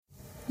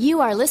You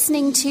are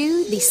listening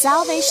to the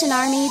Salvation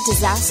Army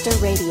Disaster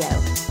Radio,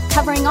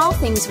 covering all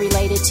things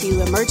related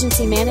to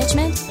emergency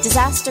management,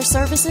 disaster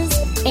services,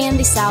 and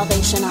the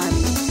Salvation Army.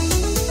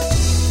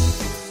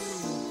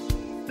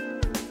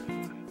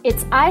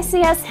 It's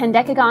ICS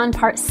Hendecagon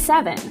Part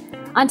 7.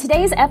 On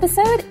today's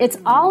episode, it's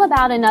all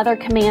about another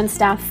command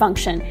staff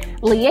function,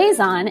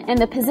 liaison, and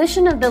the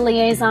position of the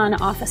liaison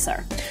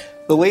officer.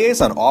 The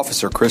liaison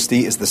officer,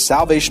 Christy, is the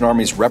Salvation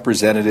Army's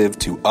representative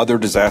to other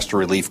disaster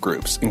relief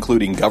groups,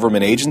 including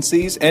government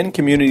agencies and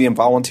community and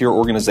volunteer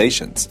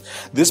organizations.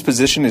 This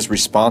position is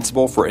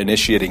responsible for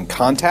initiating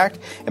contact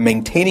and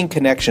maintaining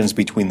connections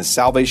between the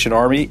Salvation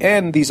Army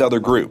and these other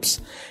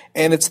groups.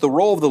 And it's the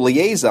role of the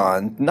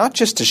liaison not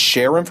just to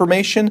share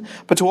information,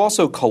 but to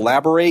also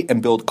collaborate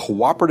and build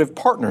cooperative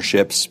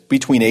partnerships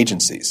between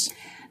agencies.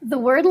 The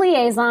word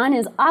liaison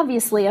is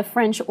obviously of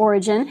French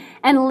origin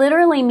and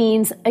literally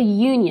means a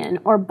union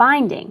or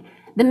binding.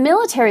 The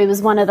military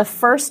was one of the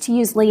first to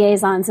use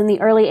liaisons in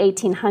the early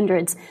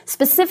 1800s,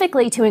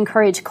 specifically to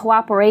encourage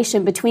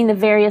cooperation between the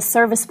various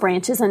service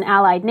branches and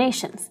allied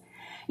nations.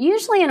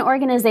 Usually an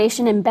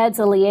organization embeds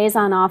a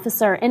liaison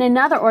officer in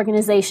another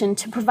organization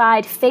to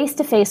provide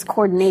face-to-face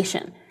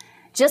coordination.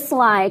 Just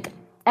like,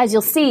 as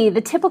you'll see,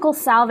 the typical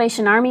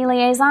Salvation Army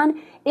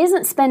liaison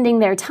isn't spending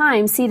their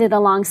time seated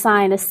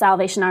alongside a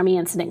Salvation Army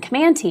Incident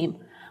Command team.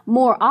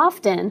 More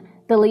often,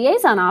 the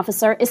liaison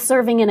officer is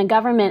serving in a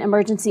government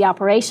emergency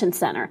operations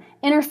center,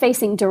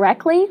 interfacing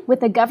directly with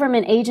the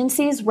government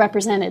agencies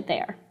represented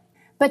there.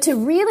 But to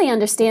really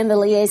understand the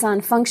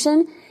liaison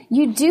function,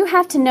 you do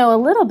have to know a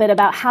little bit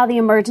about how the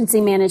emergency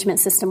management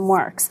system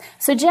works.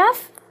 So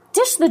Jeff,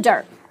 dish the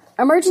dirt.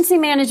 Emergency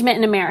management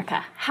in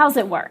America, how's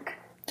it work?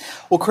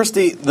 Well,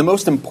 Christy, the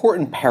most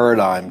important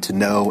paradigm to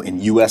know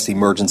in U.S.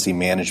 emergency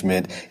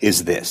management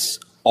is this: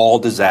 all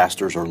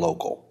disasters are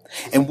local.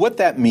 And what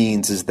that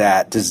means is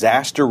that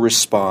disaster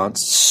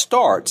response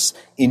starts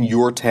in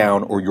your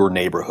town or your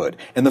neighborhood.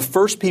 And the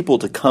first people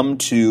to come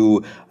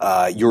to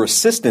your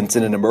assistance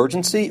in an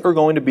emergency are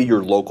going to be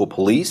your local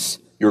police,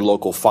 your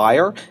local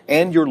fire,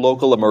 and your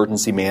local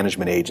emergency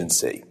management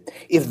agency.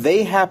 If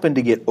they happen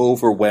to get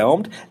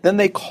overwhelmed, then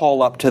they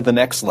call up to the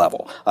next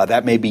level.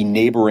 That may be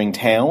neighboring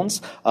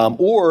towns,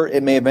 or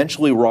it may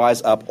eventually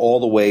rise up all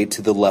the way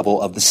to the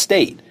level of the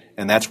state.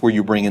 And that's where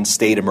you bring in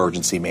state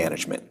emergency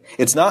management.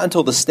 It's not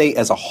until the state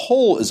as a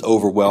whole is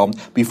overwhelmed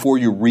before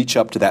you reach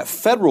up to that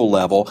federal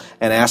level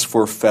and ask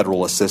for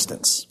federal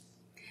assistance.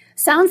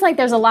 Sounds like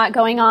there's a lot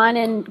going on,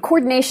 and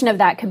coordination of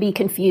that could be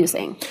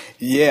confusing.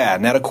 Yeah,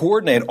 now to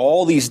coordinate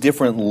all these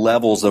different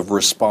levels of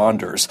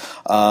responders,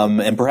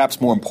 and perhaps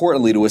more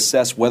importantly, to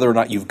assess whether or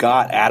not you've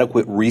got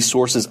adequate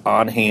resources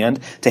on hand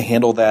to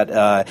handle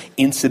that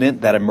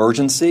incident, that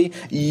emergency,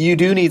 you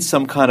do need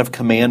some kind of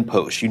command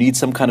post. You need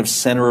some kind of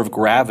center of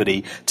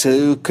gravity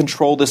to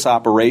control this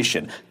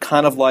operation,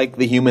 kind of like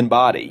the human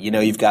body. You know,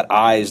 you've got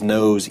eyes,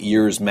 nose,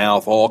 ears,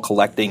 mouth, all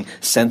collecting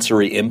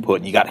sensory input,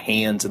 and you got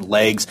hands and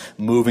legs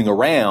moving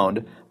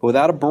around, but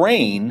without a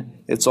brain,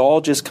 it's all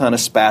just kind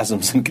of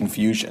spasms and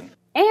confusion.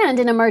 And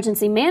in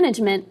emergency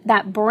management,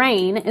 that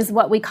brain is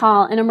what we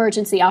call an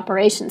emergency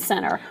operations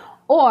center,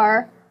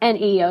 or an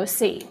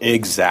EOC.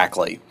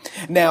 Exactly.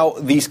 Now,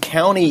 these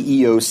county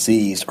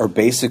EOCs are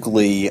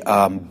basically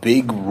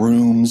big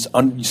rooms.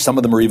 Some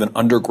of them are even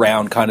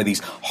underground, kind of these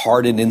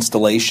hardened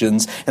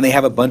installations, and they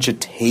have a bunch of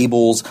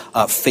tables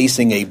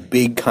facing a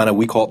big kind of,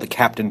 we call it the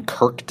Captain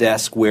Kirk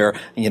desk, where,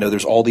 you know,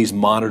 there's all these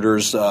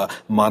monitors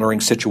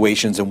monitoring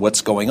situations and what's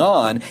going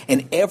on,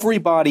 and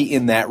everybody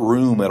in that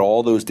room at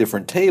all those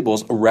different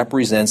tables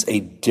represents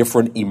a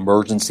different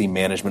emergency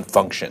management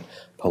function.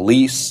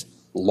 Police,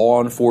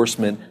 law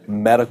enforcement,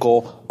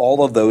 medical,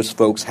 all of those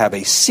folks have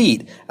a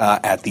seat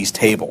at these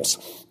tables.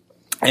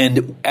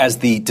 And as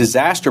the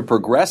disaster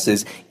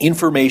progresses,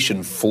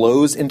 information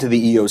flows into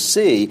the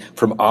EOC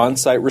from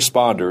on-site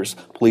responders.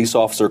 Police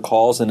officer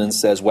calls in and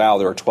says, wow,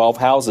 there are 12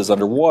 houses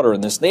underwater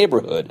in this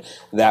neighborhood.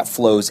 That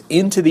flows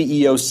into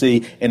the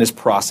EOC and is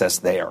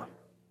processed there.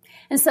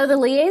 And so the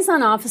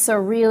liaison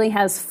officer really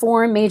has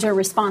four major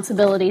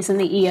responsibilities in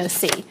the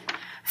EOC.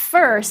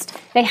 First,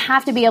 they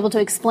have to be able to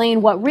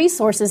explain what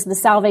resources the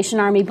Salvation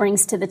Army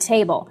brings to the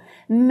table.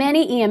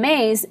 Many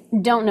EMAs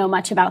don't know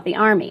much about the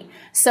Army.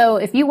 So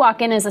if you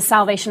walk in as a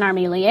Salvation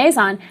Army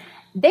liaison,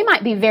 they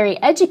might be very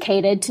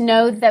educated to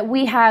know that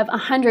we have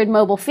 100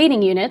 mobile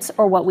feeding units,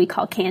 or what we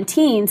call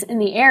canteens, in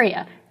the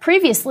area.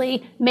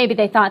 Previously, maybe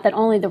they thought that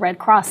only the Red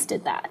Cross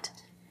did that.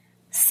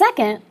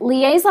 Second,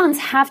 liaisons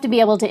have to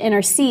be able to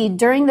intercede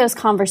during those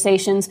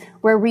conversations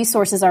where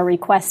resources are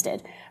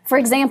requested. For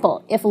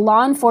example, if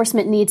law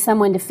enforcement needs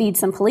someone to feed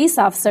some police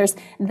officers,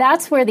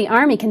 that's where the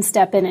Army can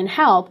step in and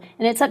help,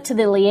 and it's up to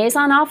the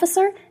liaison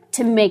officer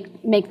to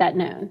make that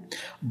known.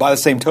 By the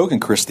same token,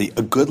 Christy,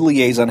 a good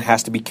liaison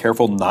has to be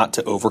careful not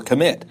to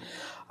overcommit.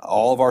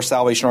 All of our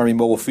Salvation Army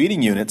mobile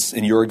feeding units,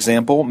 in your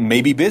example,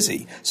 may be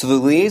busy, so the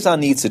liaison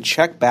needs to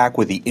check back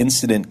with the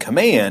incident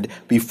command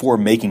before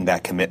making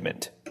that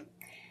commitment.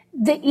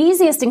 The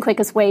easiest and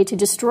quickest way to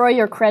destroy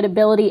your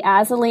credibility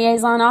as a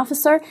liaison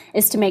officer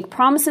is to make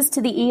promises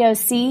to the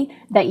EOC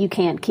that you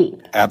can't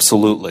keep.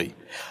 Absolutely.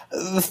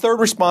 The third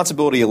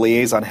responsibility a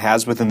liaison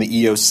has within the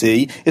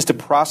EOC is to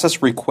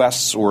process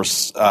requests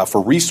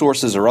for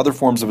resources or other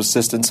forms of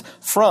assistance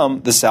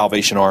from the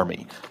Salvation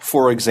Army.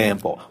 For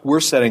example, we're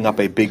setting up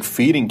a big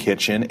feeding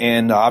kitchen,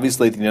 and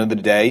obviously at the end of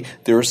the day,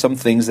 there are some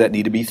things that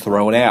need to be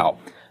thrown out.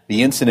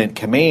 The incident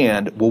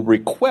command will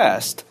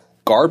request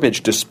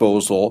garbage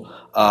disposal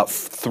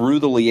through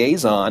the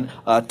liaison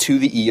to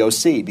the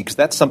EOC, because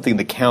that's something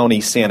the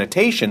county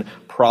sanitation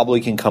probably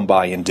can come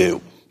by and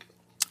do.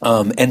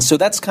 And so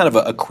that's kind of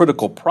a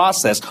critical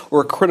process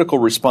or a critical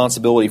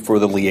responsibility for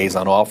the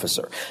liaison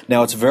officer.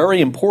 Now, it's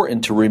very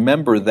important to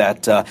remember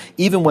that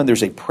even when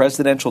there's a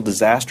presidential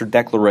disaster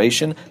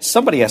declaration,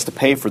 somebody has to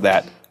pay for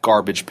that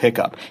garbage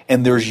pickup.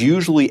 And there's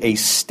usually a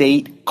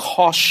state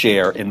cost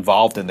share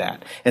involved in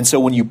that. And so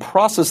when you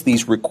process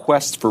these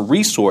requests for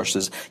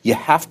resources, you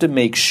have to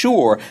make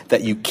sure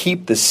that you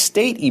keep the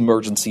state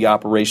emergency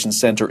operations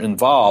center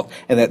involved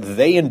and that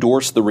they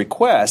endorse the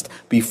request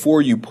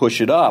before you push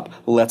it up,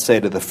 let's say,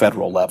 to the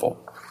federal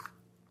level.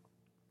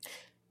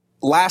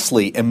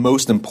 Lastly, and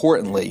most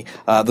importantly,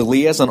 the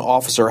liaison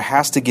officer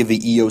has to give the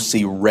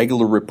EOC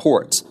regular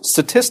reports,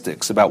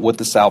 statistics about what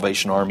the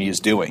Salvation Army is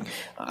doing.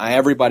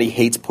 Everybody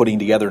hates putting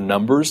together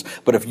numbers,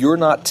 but if you're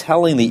not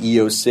telling the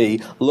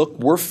EOC, look,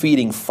 we're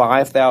feeding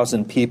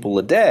 5,000 people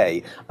a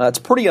day, it's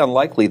pretty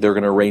unlikely they're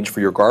going to arrange for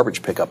your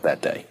garbage pickup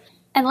that day.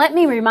 And let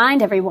me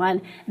remind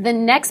everyone, the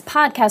next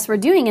podcast we're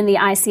doing in the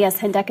ICS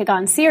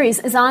Hendecagon series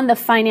is on the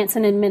finance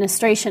and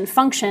administration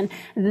function.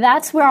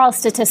 That's where all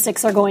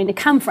statistics are going to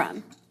come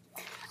from.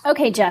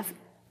 Okay, Jeff,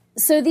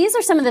 so these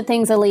are some of the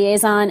things a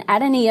liaison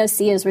at an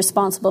EOC is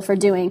responsible for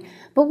doing,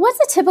 but what's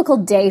a typical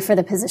day for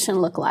the position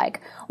look like?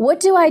 What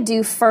do I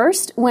do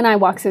first when I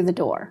walk through the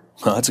door?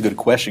 Well, that's a good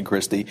question,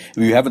 Christy. If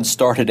you haven't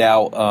started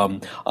out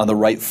on the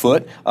right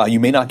foot, you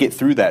may not get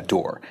through that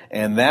door.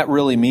 And that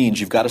really means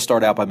you've got to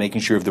start out by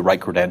making sure you have the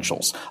right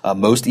credentials.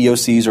 Most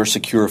EOCs are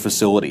secure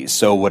facilities.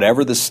 So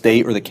whatever the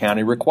state or the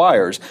county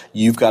requires,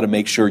 you've got to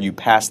make sure you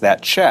pass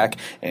that check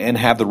and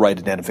have the right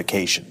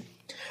identification.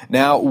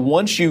 Now,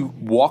 once you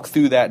walk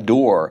through that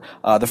door,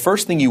 the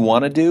first thing you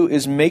want to do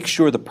is make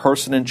sure the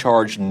person in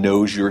charge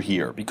knows you're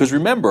here. Because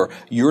remember,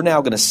 you're now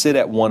going to sit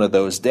at one of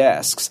those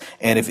desks.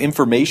 And if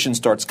information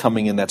starts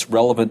coming in that's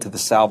relevant to the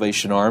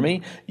Salvation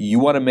Army, you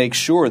want to make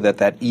sure that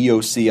that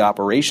EOC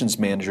operations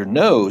manager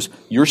knows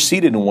you're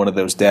seated in one of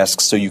those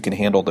desks so you can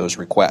handle those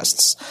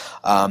requests.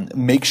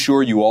 Make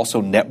sure you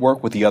also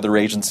network with the other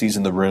agencies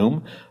in the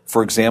room.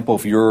 For example,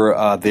 if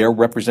you're there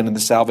representing the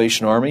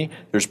Salvation Army,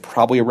 there's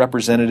probably a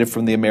representative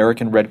from the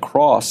American Red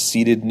Cross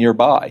seated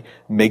nearby.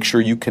 Make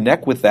sure you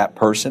connect with that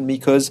person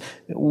because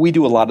we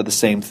do a lot of the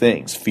same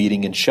things,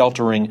 feeding and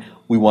sheltering.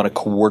 We want to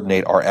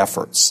coordinate our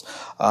efforts.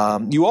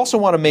 You also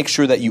want to make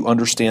sure that you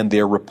understand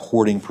their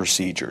reporting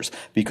procedures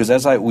because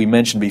as we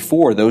mentioned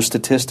before, those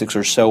statistics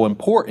are so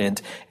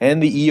important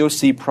and the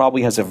EOC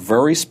probably has a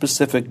very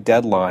specific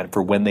deadline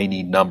for when they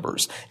need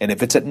numbers. And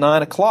if it's at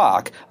 9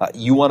 o'clock,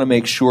 you want to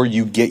make sure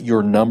you get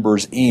your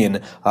numbers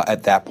in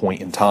at that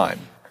point in time.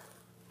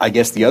 I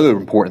guess the other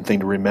important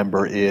thing to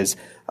remember is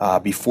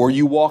before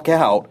you walk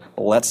out,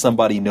 let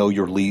somebody know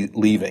you're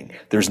leaving.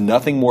 There's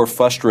nothing more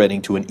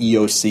frustrating to an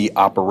EOC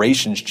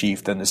operations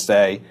chief than to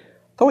say,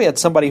 oh, we had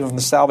somebody from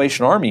the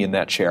Salvation Army in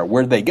that chair.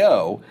 Where'd they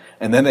go?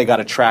 And then they got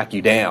to track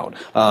you down.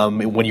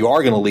 When you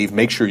are going to leave,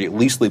 make sure you at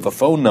least leave a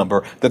phone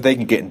number that they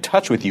can get in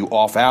touch with you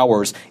off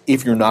hours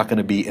if you're not going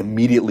to be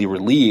immediately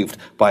relieved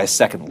by a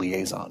second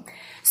liaison.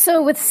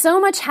 So with so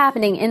much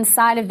happening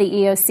inside of the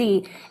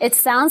EOC, it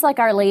sounds like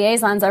our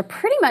liaisons are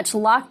pretty much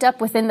locked up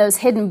within those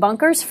hidden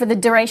bunkers for the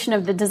duration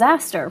of the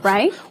disaster,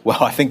 right?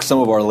 Well, I think some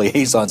of our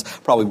liaisons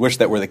probably wish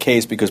that were the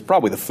case because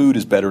probably the food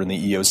is better in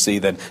the EOC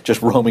than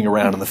just roaming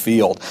around in the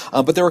field.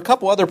 But there are a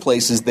couple other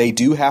places they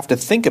do have to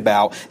think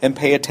about and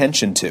pay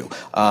attention to.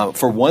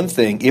 For one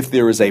thing, if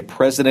there is a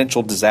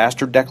presidential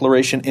disaster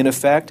declaration in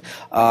effect,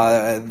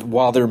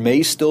 while there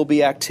may still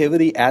be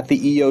activity at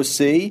the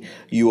EOC,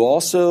 you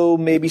also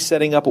may be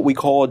setting up what we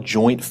call a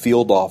joint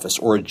field office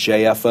or a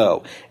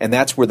JFO. And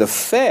that's where the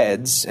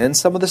feds and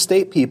some of the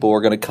state people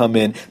are going to come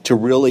in to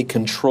really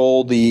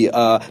control the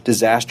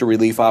disaster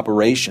relief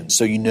operations.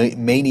 So you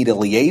may need a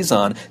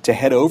liaison to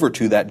head over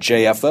to that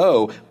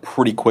JFO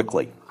pretty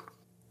quickly.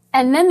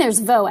 And then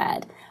there's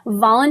VOAD,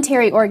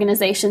 Voluntary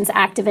Organizations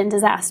Active in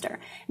Disaster.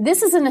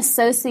 This is an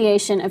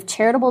association of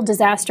charitable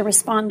disaster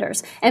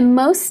responders, and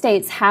most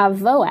states have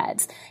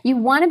VOADs. You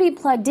want to be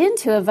plugged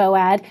into a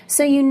VOAD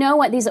so you know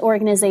what these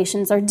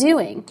organizations are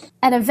doing.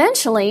 And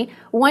eventually,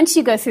 once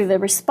you go through the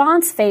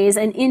response phase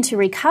and into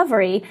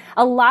recovery,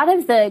 a lot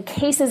of the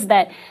cases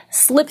that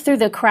slip through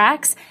the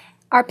cracks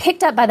are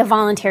picked up by the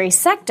voluntary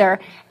sector,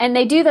 and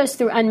they do those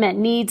through unmet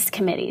needs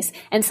committees.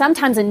 And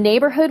sometimes a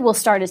neighborhood will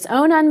start its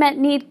own unmet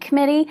need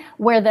committee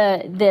where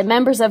the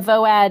members of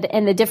VOAD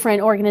and the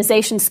different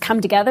organizations come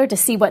together to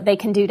see what they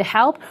can do to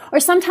help. Or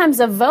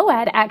sometimes a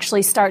VOAD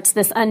actually starts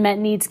this unmet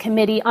needs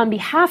committee on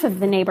behalf of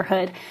the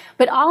neighborhood.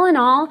 But all in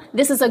all,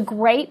 this is a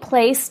great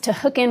place to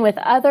hook in with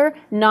other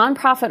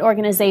nonprofit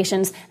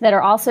organizations that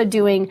are also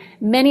doing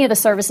many of the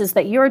services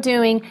that you're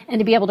doing and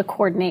to be able to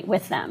coordinate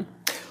with them.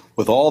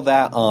 With all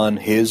that on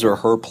his or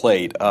her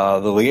plate, the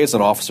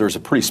liaison officer is a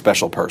pretty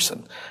special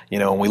person. You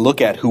know, when we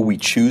look at who we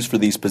choose for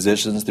these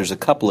positions, there's a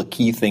couple of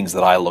key things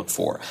that I look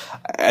for.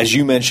 As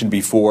you mentioned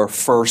before,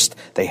 first,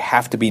 they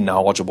have to be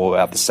knowledgeable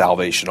about the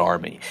Salvation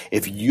Army.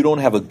 If you don't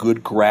have a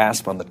good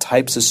grasp on the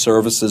types of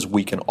services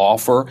we can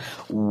offer,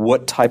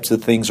 what types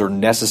of things are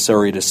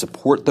necessary to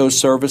support those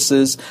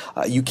services,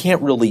 you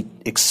can't really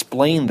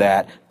explain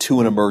that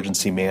to an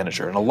emergency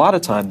manager. And a lot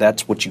of time,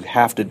 that's what you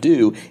have to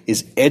do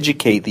is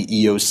educate the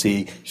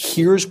EOC.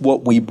 Here's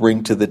what we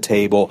bring to the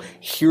table.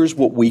 Here's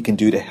what we can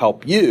do to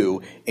help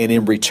you. And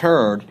in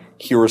return,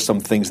 here are some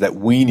things that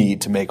we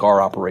need to make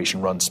our operation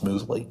run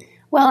smoothly.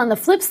 Well, on the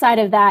flip side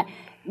of that,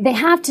 they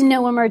have to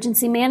know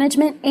emergency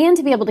management and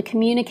to be able to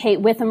communicate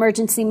with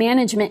emergency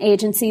management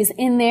agencies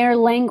in their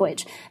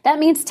language. That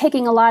means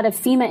taking a lot of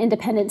FEMA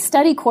independent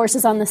study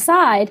courses on the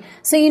side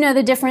so you know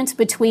the difference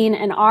between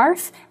an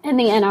ARF and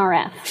the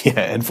NRF. Yeah,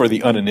 and for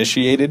the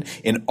uninitiated,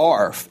 an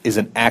ARF is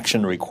an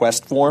action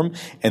request form,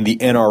 and the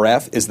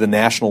NRF is the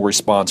National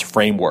Response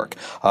Framework.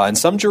 In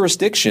some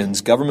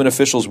jurisdictions, government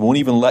officials won't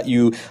even let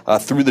you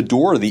through the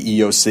door of the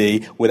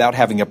EOC without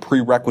having a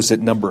prerequisite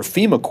number of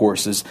FEMA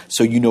courses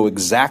so you know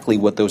exactly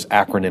what those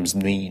acronyms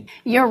mean.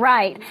 You're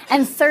right.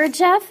 And third,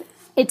 Jeff,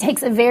 it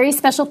takes a very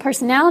special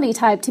personality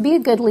type to be a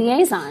good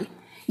liaison.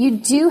 You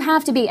do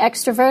have to be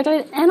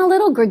extroverted and a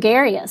little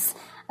gregarious.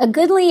 A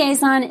good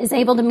liaison is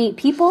able to meet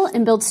people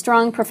and build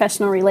strong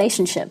professional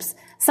relationships,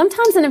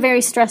 sometimes in a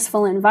very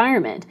stressful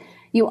environment.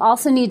 You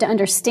also need to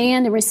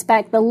understand and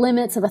respect the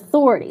limits of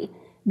authority.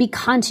 Be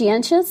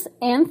conscientious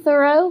and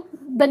thorough,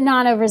 but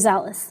not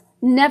overzealous.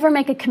 Never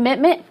make a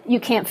commitment you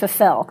can't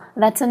fulfill.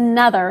 That's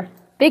another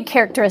big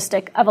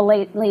characteristic of a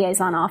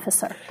liaison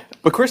officer.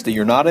 But Krista,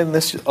 you're not in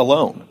this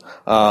alone.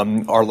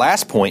 Our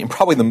last point, and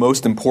probably the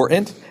most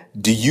important,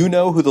 do you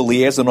know who the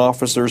liaison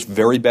officer's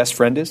very best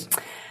friend is?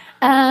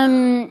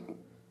 No.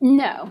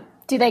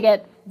 Do they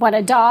get,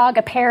 a dog,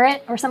 a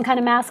parrot, or some kind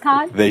of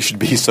mascot? They should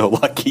be so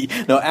lucky.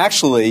 No,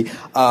 actually,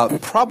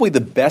 probably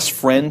the best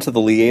friend to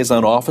the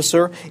liaison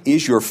officer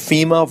is your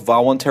FEMA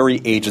Voluntary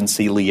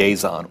Agency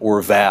Liaison,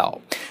 or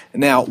VAL.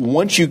 Now,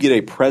 once you get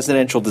a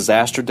presidential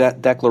disaster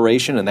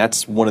declaration, and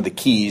that's one of the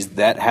keys,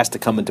 that has to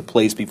come into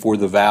place before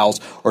the VALs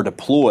are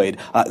deployed,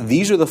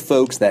 these are the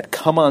folks that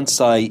come on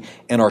site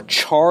and are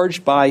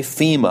charged by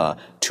FEMA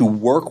to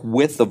work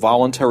with the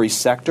voluntary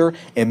sector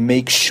and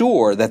make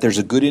sure that there's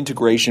a good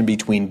integration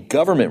between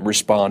government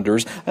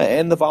responders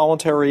and the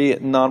voluntary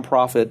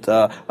nonprofit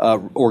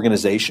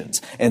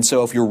organizations. And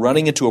so if you're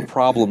running into a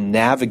problem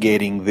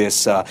navigating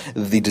this,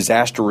 the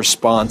disaster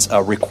response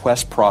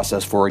request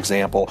process, for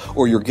example,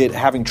 or you're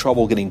having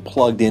trouble getting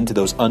plugged into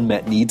those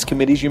unmet needs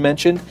committees you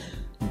mentioned,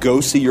 go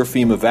see your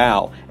FEMA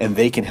VAL and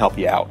they can help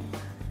you out.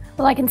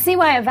 Well, I can see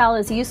why a VAL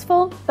is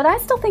useful, but I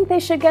still think they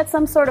should get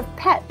some sort of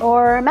pet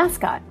or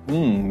mascot.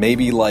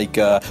 Maybe like,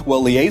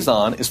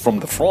 liaison is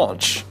from the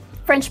French.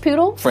 French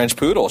poodle? French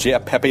poodles, yeah,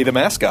 Pepe the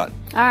mascot.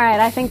 All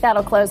right, I think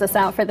that'll close us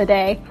out for the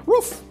day.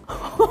 Woof!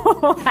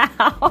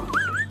 Wow.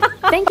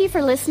 Thank you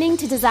for listening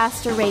to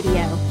Disaster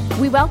Radio.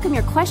 We welcome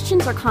your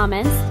questions or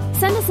comments.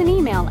 Send us an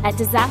email at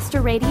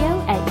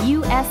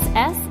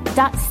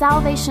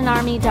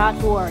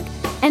disasterradio@uss.salvationarmy.org.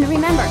 And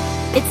remember,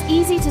 it's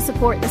easy to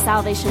support the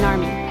Salvation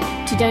Army.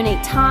 To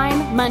donate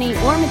time, money,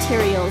 or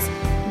materials,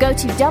 go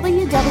to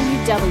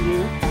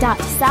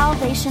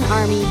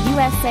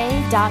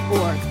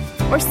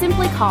www.salvationarmyusa.org or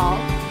simply call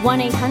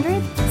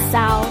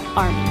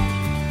 1-800-SAL-ARMY.